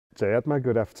Jayathma,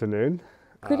 good afternoon.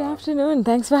 Good afternoon.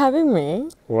 Thanks for having me.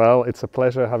 Well, it's a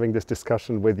pleasure having this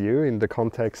discussion with you in the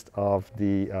context of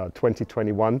the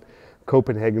 2021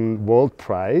 Copenhagen World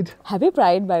Pride. Happy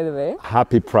Pride, by the way.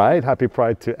 Happy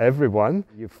Pride to everyone.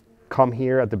 You've come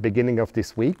here at the beginning of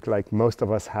this week, like most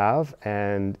of us have,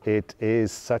 and it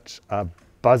is such a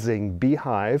buzzing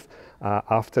beehive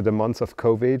after the months of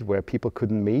COVID where people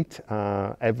couldn't meet.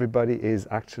 Everybody is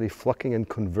actually flocking and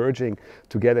converging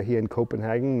together here in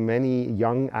Copenhagen. Many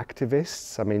young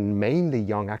activists, mainly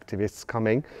young activists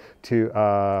coming to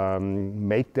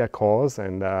make their cause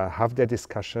and have their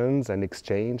discussions and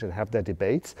exchange and have their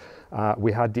debates.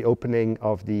 We had the opening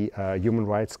of the Human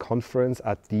Rights Conference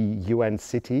at the UN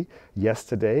city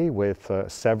yesterday with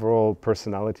several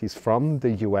personalities from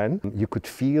the UN. You could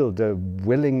feel the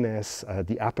willingness,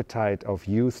 the appetite of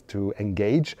youth to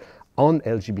engage on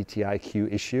LGBTIQ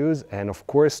issues and of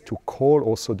course to call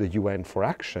also the UN for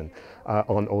action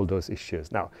on all those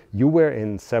issues. Now, you were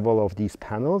in several of these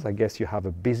panels. I guess you have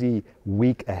a busy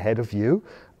week ahead of you.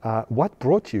 What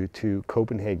brought you to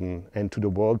Copenhagen and to the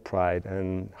World Pride,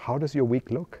 and how does your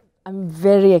week look? I'm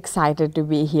very excited to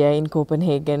be here in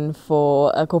Copenhagen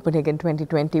for Copenhagen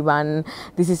 2021.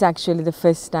 This is actually the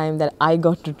first time that I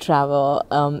got to travel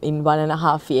in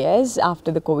 1.5 years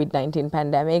after the COVID-19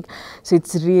 pandemic. So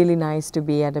it's really nice to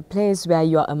be at a place where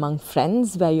you are among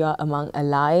friends, where you are among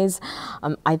allies.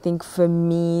 I think for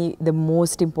me, the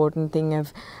most important thing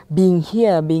of being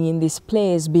here, being in this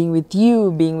place, being with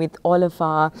you, being with all of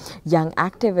our young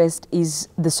activists is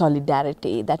the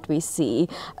solidarity that we see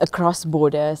across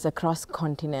borders, across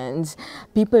continents,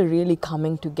 people really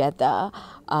coming together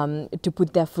to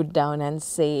put their foot down and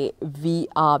say, we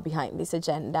are behind this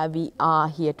agenda, we are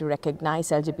here to recognize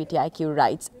LGBTIQ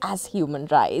rights as human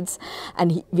rights,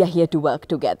 and we are here to work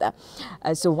together.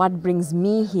 So what brings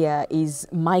me here is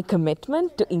my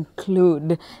commitment to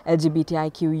include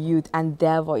LGBTIQ youth and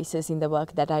their voices in the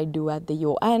work that I do at the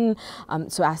UN.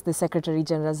 So as the Secretary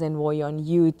General's Envoy on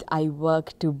Youth, I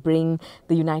work to bring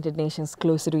the United Nations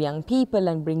closer to young people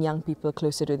and bring young people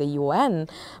closer to the UN.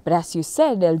 But as you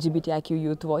said, LGBTIQ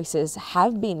youth voices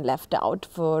have been left out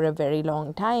for a very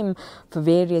long time for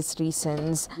various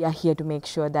reasons. We are here to make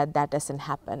sure that that doesn't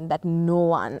happen, that no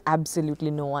one, absolutely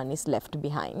no one is left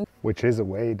behind. Which is a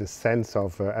way the sense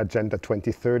of Agenda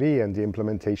 2030 and the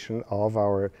implementation of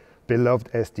our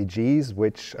beloved SDGs,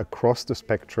 which across the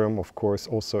spectrum, of course,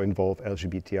 also involve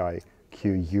LGBTIQ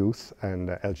youth and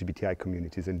LGBTI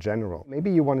communities in general.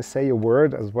 Maybe you want to say a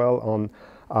word as well on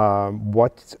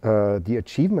what the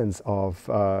achievements of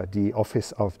the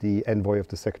Office of the Envoy of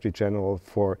the Secretary General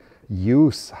for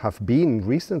Youth have been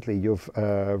recently. You've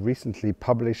recently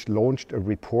launched a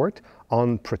report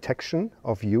on protection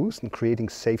of youth and creating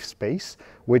safe space,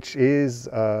 which is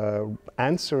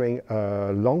answering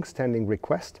a long-standing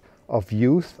request of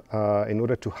youth in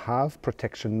order to have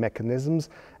protection mechanisms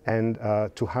and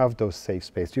to have those safe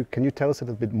spaces. Can you tell us a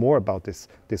little bit more about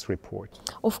this report?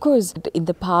 Of course, in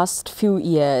the past few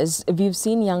years, we've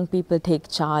seen young people take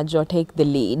charge or take the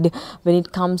lead when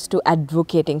it comes to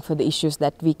advocating for the issues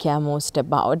that we care most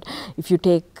about. If you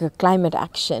take climate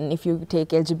action, if you take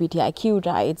LGBTIQ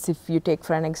rights, if you take,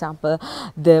 for an example,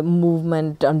 the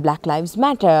movement on Black Lives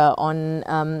Matter, on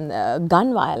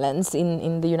gun violence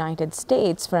in the United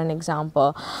States, for an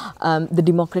example, the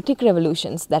democratic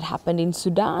revolutions that happened in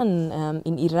Sudan,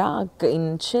 in Iraq,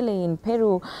 in Chile, in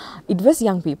Peru, it was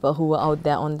young people who were out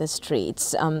there on the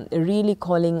streets, really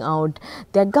calling out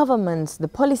their governments, the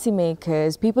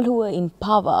policymakers, people who were in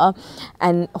power,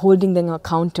 and holding them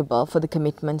accountable for the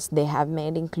commitments they have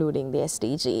made, including the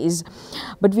SDGs.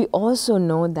 But we also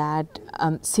know that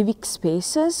civic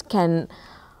spaces can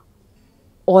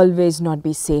always not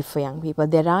be safe for young people.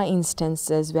 There are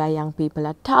instances where young people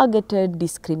are targeted,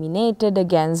 discriminated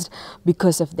against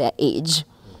because of their age.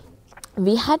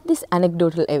 We had these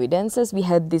anecdotal evidences, we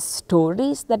had these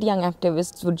stories that young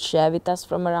activists would share with us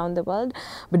from around the world,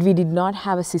 but we did not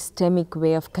have a systemic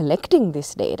way of collecting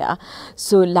this data.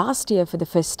 So last year, for the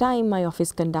first time, my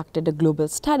office conducted a global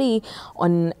study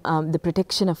on the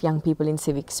protection of young people in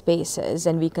civic spaces,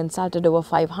 and we consulted over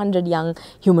 500 young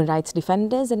human rights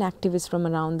defenders and activists from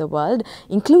around the world,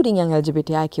 including young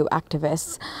LGBTIQ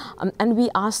activists, and we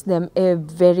asked them a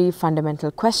very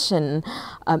fundamental question: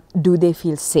 do they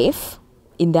feel safe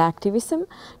in their activism?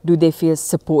 Do they feel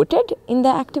supported in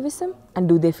their activism? and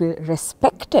do they feel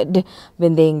respected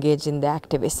when they engage in the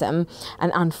activism?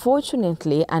 And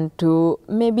unfortunately, and to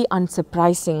maybe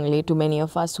unsurprisingly to many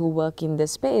of us who work in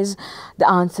this space, the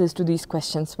answers to these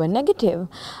questions were negative.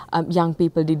 Young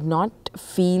people did not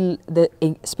feel the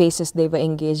spaces they were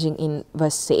engaging in were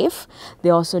safe. They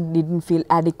also didn't feel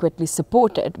adequately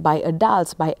supported by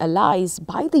adults, by allies,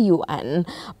 by the UN,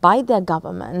 by their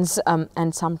governments,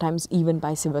 and sometimes even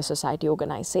by civil society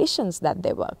organizations that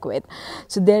they work with.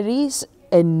 So there is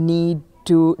a need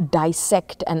to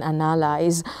dissect and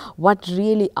analyze what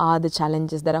really are the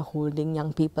challenges that are holding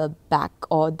young people back,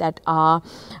 or that are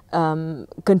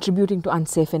contributing to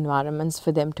unsafe environments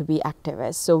for them to be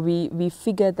activists. So we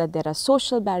figure that there are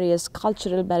social barriers,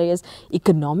 cultural barriers,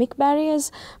 economic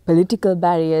barriers, political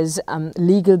barriers,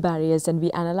 legal barriers, and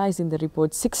we analyze in the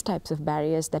report 6 types of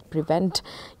barriers that prevent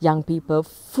young people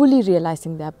fully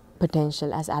realizing their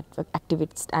potential as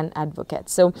activists and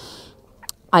advocates. So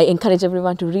I encourage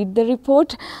everyone to read the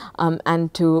report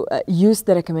and to use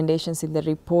the recommendations in the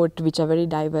report, which are very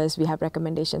diverse. We have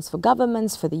recommendations for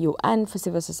governments, for the UN, for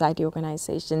civil society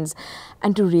organizations,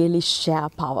 and to really share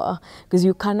power, because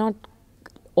you cannot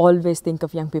always think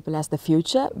of young people as the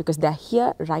future, because they're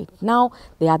here right now,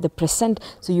 they are the present,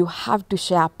 so you have to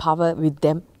share power with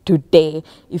them today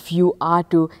if you are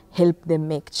to help them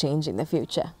make change in the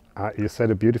future. You said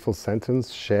a beautiful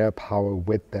sentence, share power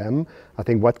with them. I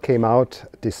think what came out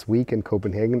this week in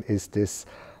Copenhagen is this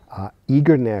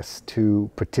eagerness to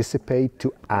participate,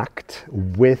 to act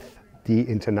with the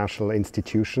international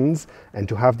institutions, and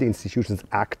to have the institutions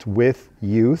act with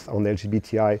youth on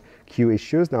LGBTIQ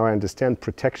issues. Now I understand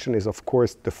protection is of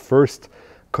course the first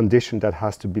condition that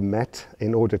has to be met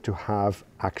in order to have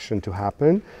action to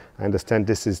happen. I understand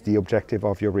this is the objective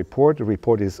of your report. The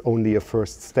report is only a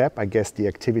first step. I guess the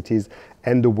activities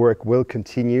and the work will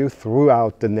continue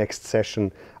throughout the next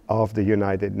session of the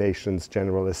United Nations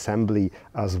General Assembly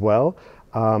as well.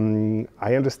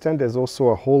 I understand there's also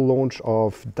a whole launch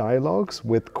of dialogues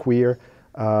with queer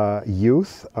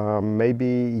youth.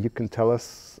 Maybe you can tell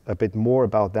us a bit more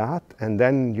about that. And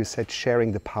then you said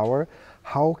sharing the power.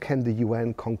 How can the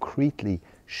UN concretely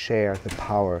share the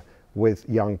power with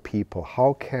young people?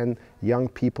 How can young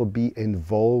people be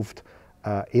involved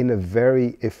in a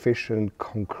very efficient,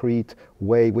 concrete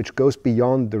way, which goes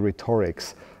beyond the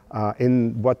rhetorics,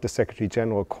 in what the Secretary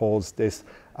General calls this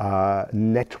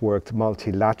networked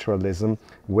multilateralism,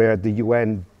 where the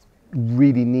UN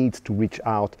really needs to reach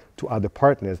out to other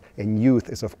partners, and youth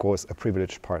is of course a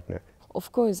privileged partner.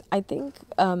 Of course, I think,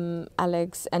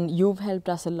 Alex, and you've helped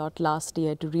us a lot last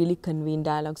year to really convene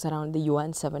dialogues around the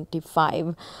UN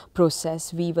 75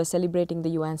 process. We were celebrating the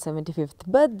UN 75th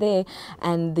birthday,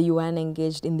 and the UN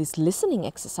engaged in this listening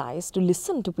exercise to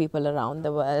listen to people around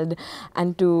the world,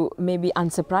 and to, maybe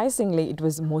unsurprisingly, it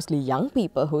was mostly young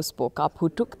people who spoke up, who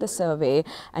took the survey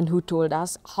and who told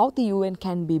us how the UN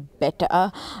can be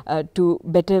better,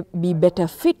 be better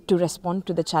fit to respond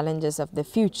to the challenges of the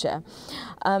future.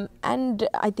 And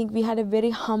I think we had a very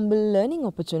humble learning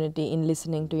opportunity in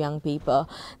listening to young people.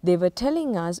 They were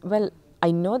telling us, well,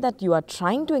 I know that you are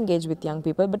trying to engage with young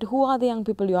people, but who are the young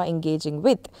people you are engaging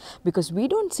with? Because we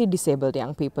don't see disabled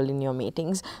young people in your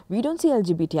meetings. We don't see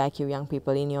LGBTIQ young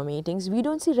people in your meetings. We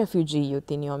don't see refugee youth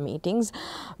in your meetings,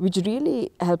 which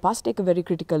really help us take a very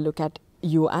critical look at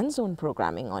UN's own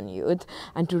programming on youth,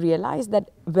 and to realize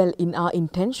that, well, in our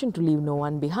intention to leave no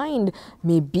one behind,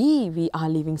 maybe we are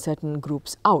leaving certain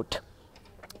groups out.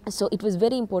 So it was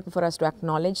very important for us to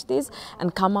acknowledge this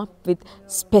and come up with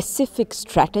specific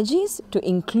strategies to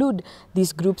include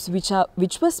these groups which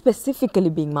were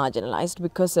specifically being marginalized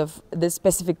because of the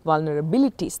specific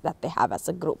vulnerabilities that they have as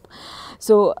a group.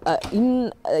 So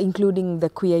including the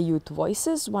queer youth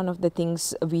voices, one of the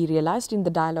things we realized in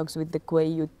the dialogues with the queer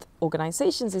youth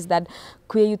organizations is that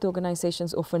queer youth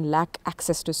organizations often lack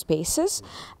access to spaces,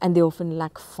 and they often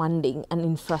lack funding and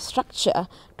infrastructure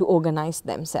to organize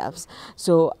themselves.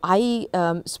 So I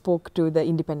spoke to the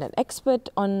independent expert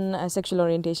on sexual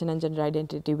orientation and gender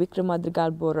identity,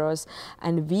 Wickramanayake,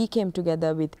 and we came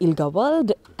together with ILGA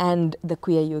World and the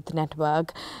Queer Youth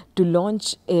Network to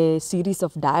launch a series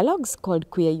of dialogues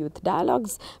called Queer Youth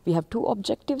Dialogues. We have 2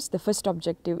 objectives. The first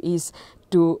objective is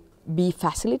to be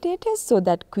facilitators so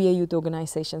that queer youth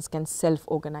organizations can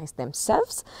self-organize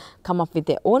themselves, come up with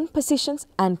their own positions,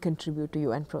 and contribute to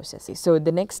UN processes. So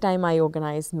the next time I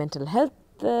organize mental health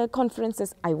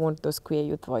conferences, I want those queer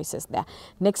youth voices there.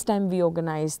 Next time we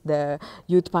organize the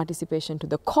youth participation to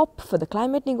the COP for the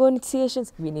climate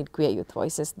negotiations, we need queer youth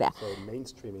voices there. So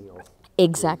mainstreaming of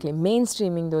Exactly,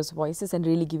 mainstreaming those voices and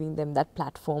really giving them that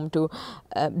platform to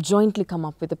jointly come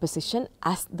up with a position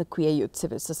as the queer youth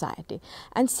civil society.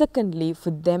 And secondly,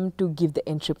 for them to give the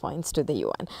entry points to the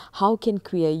UN. How can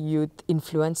queer youth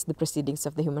influence the proceedings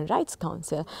of the Human Rights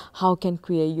Council? How can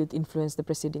queer youth influence the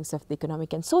proceedings of the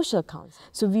Economic and Social Council?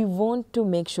 So we want to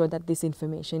make sure that this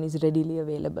information is readily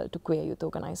available to queer youth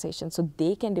organizations so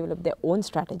they can develop their own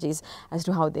strategies as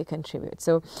to how they contribute.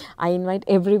 So I invite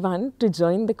everyone to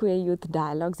join the Queer Youth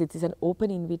Dialogues. It is an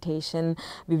open invitation.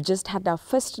 We've just had our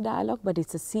first dialogue, but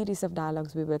it's a series of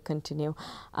dialogues we will continue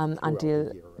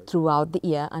throughout the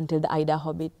year until the Ida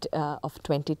Hobbit of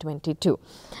 2022.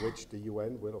 Which the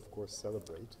UN will, of course,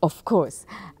 celebrate. Of course.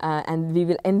 And we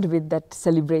will end with that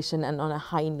celebration and on a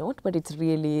high note, but it's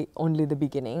really only the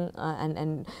beginning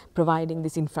and providing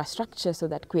this infrastructure so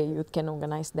that queer youth can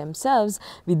organize themselves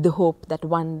with the hope that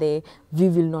one day we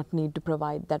will not need to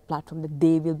provide that platform, that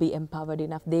they will be empowered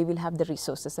enough, they will have the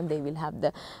resources and they will have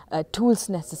the tools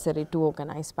necessary to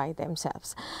organize by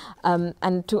themselves.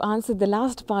 And to answer the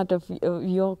last part of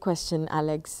your question,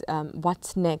 Alex,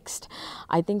 what's next?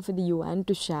 I think for the UN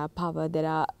to share power, there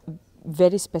are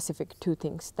very specific two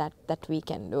things that we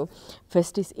can do.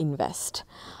 First is invest.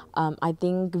 I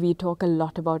think we talk a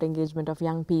lot about engagement of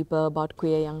young people, about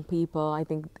queer young people. I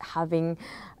think having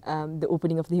the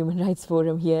opening of the Human Rights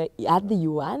Forum here at the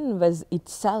UN was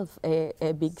itself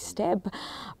a big step,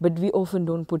 but we often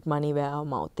don't put money where our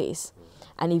mouth is.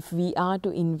 And if we are to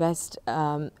invest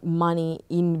money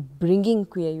in bringing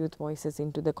queer youth voices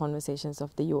into the conversations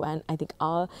of the UN, I think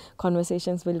our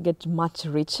conversations will get much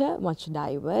richer, much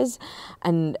diverse,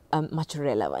 and much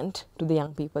relevant to the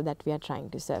young people that we are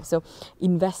trying to serve. So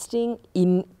investing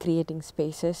in creating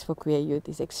spaces for queer youth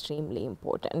is extremely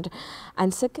important.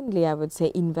 And secondly, I would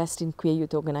say invest in queer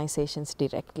youth organizations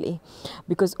directly,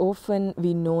 because often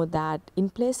we know that in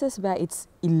places where it's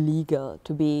illegal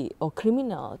to be, or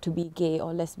criminal to be gay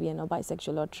or lesbian or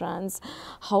bisexual or trans,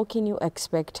 how can you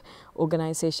expect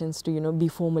organizations to, be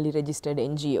formally registered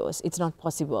NGOs? It's not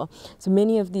possible. So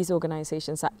many of these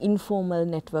organizations are informal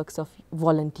networks of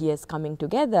volunteers coming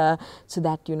together so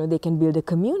that, they can build a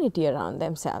community around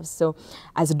themselves. So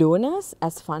as donors,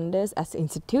 as funders, as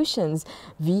institutions,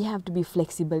 we have to be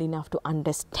flexible enough to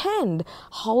understand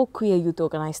how queer youth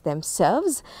organize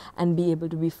themselves and be able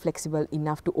to be flexible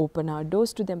enough to open our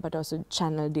doors to them, but also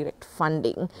channel direct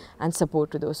funding and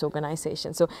support to those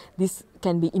organizations. So this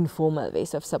can be informal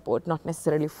ways of support, not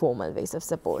necessarily formal ways of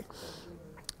support.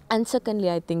 And secondly,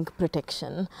 I think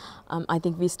protection. I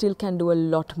think we still can do a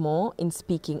lot more in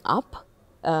speaking up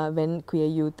when queer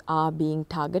youth are being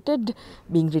targeted,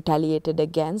 being retaliated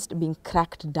against, being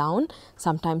cracked down,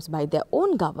 sometimes by their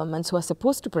own governments who are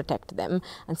supposed to protect them,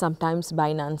 and sometimes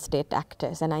by non-state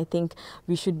actors. And I think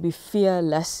we should be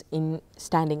fearless in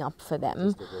standing up for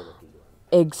them.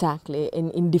 Exactly,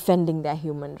 in defending their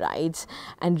human rights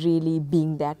and really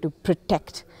being there to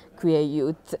protect queer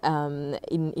youth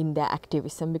in their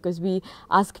activism, because we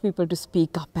ask people to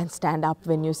speak up and stand up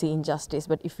when you see injustice,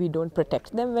 but if we don't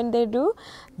protect them when they do,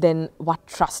 then what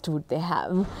trust would they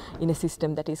have in a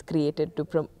system that is created to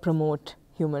promote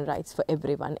human rights for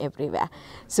everyone, everywhere?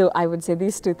 So I would say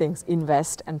these two things,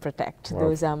 invest and protect. Wow.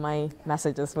 Those are my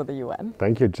messages for the UN.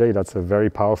 Thank you, Jay. That's a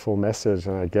very powerful message.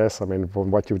 And I guess,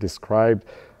 from what you described,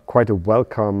 quite a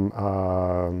welcome,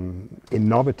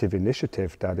 innovative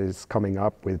initiative that is coming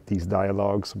up with these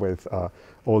dialogues, with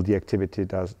all the activities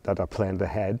that are planned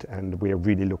ahead, and we are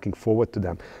really looking forward to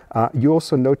them. You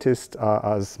also noticed,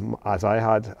 as I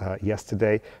had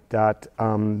yesterday, that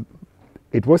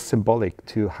it was symbolic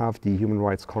to have the Human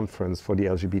Rights Conference for the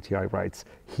LGBTI rights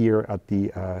here at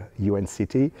the UN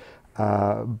city,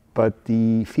 but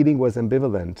the feeling was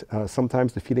ambivalent.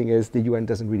 Sometimes the feeling is the UN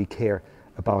doesn't really care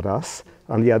about us.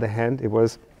 On the other hand, it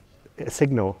was a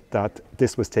signal that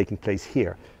this was taking place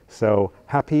here. So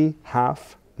happy,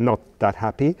 half, not that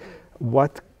happy.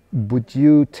 What would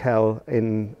you tell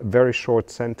in a very short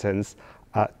sentence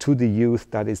to the youth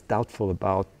that is doubtful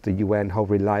about the UN, how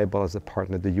reliable as a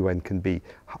partner the UN can be?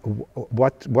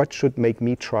 What should make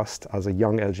me trust as a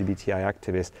young LGBTI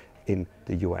activist in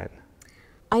the UN?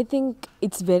 I think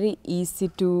it's very easy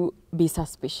to be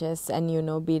suspicious and,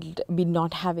 be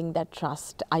not having that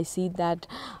trust. I see that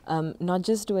not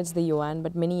just towards the UN,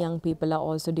 but many young people are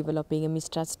also developing a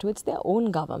mistrust towards their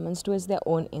own governments, towards their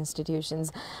own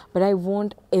institutions. But I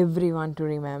want everyone to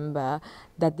remember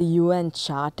that the UN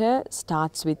Charter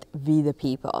starts with "we the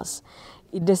peoples."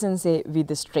 It doesn't say we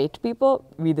the straight people,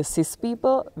 we the cis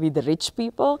people, we the rich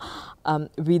people,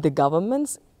 we the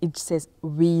governments. It says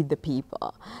we the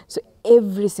people. So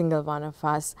every single one of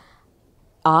us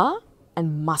are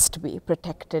and must be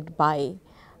protected by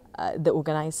the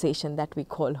organization that we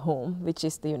call home, which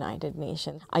is the United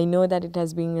Nations. I know that it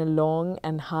has been a long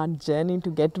and hard journey to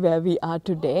get where we are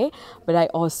today, but I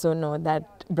also know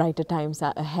that brighter times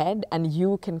are ahead, and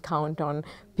you can count on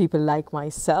people like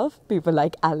myself, people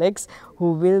like Alex,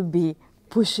 who will be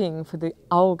pushing for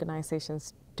our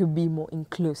organizations to be more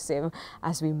inclusive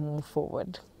as we move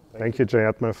forward. Thank you,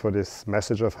 Jayathma, for this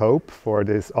message of hope, for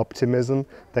this optimism.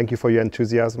 Thank you for your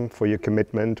enthusiasm, for your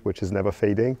commitment, which is never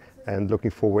fading, and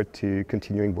looking forward to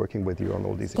continuing working with you on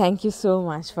all these. Thank you so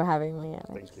much for having me, Alex.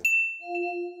 Thank you.